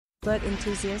Bird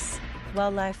enthusiasts,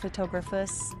 wildlife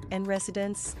photographers, and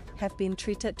residents have been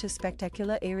treated to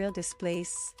spectacular aerial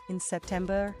displays in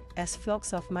September as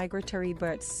flocks of migratory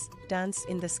birds dance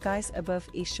in the skies above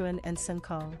Yishun and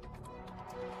Sengkang.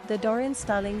 The Daurian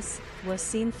Starlings were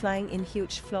seen flying in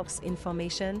huge flocks in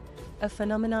formation, a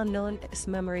phenomenon known as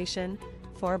murmuration,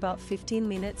 for about 15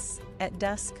 minutes at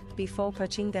dusk before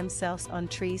perching themselves on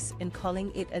trees and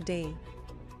calling it a day.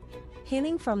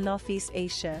 Hailing from Northeast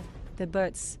Asia, the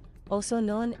birds, also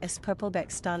known as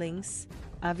purple-backed starlings,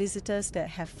 are visitors that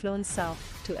have flown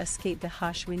south to escape the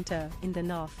harsh winter in the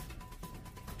north.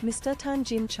 Mr. Tan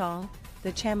Jim Chong,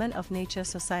 the chairman of Nature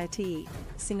Society,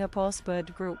 Singapore's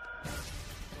bird group,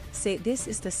 said this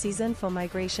is the season for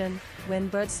migration, when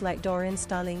birds like Daurian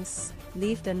starlings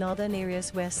leave the northern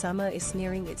areas where summer is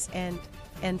nearing its end,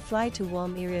 and fly to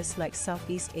warm areas like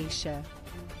Southeast Asia.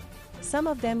 Some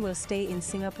of them will stay in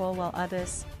Singapore while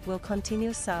others will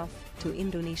continue south to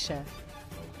Indonesia,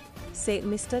 said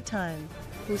Mr. Tan,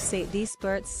 who said these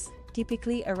birds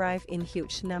typically arrive in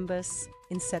huge numbers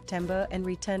in September and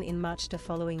return in March the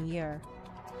following year.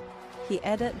 He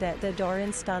added that the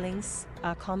Daurian starlings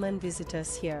are common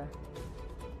visitors here.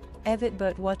 Avid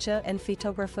birdwatcher and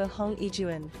photographer Hong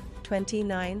Ijuan,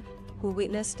 29, who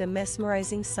witnessed the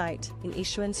mesmerizing sight in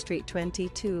Yishun Street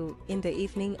 22 in the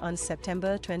evening on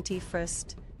September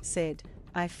 21st, said,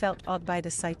 "I felt awed by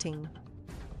the sighting.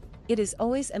 It is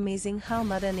always amazing how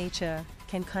Mother Nature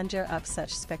can conjure up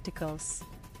such spectacles.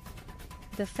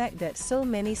 The fact that so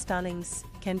many starlings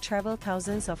can travel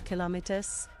thousands of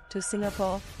kilometers to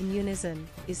Singapore in unison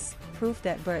is proof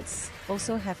that birds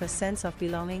also have a sense of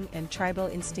belonging and tribal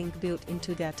instinct built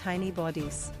into their tiny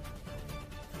bodies,"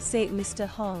 said Mr.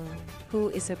 Hong, who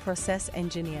is a process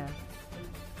engineer.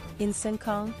 In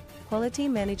Sengkang, quality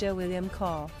manager William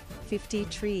Kaur,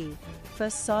 53,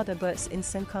 first saw the birds in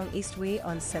Sengkang Eastway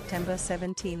on September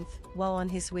 17th while on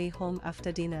his way home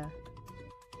after dinner.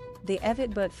 The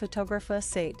avid bird photographer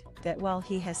said that while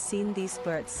he has seen these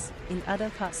birds in other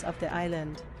parts of the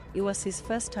island, it was his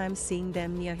first time seeing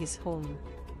them near his home.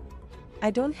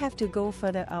 "I don't have to go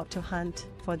further out to hunt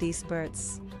for these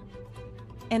birds.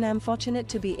 And I'm fortunate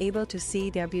to be able to see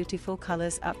their beautiful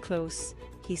colors up close,"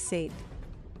 he said.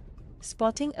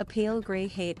 Sporting a pale gray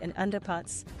head and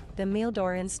underparts, the male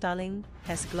Daurian starling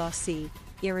has glossy,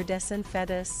 iridescent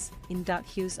feathers in dark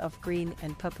hues of green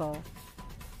and purple,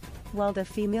 while the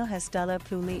female has duller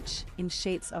plumage in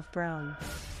shades of brown.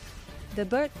 The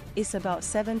bird is about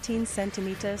 17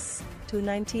 centimeters to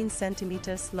 19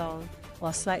 centimeters long,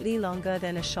 or slightly longer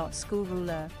than a short school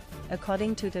ruler,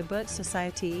 according to the Bird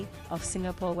Society of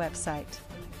Singapore website.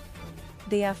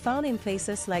 They are found in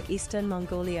places like eastern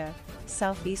Mongolia,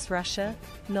 southeast Russia,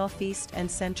 northeast and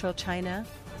central China,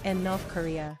 and North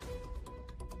Korea.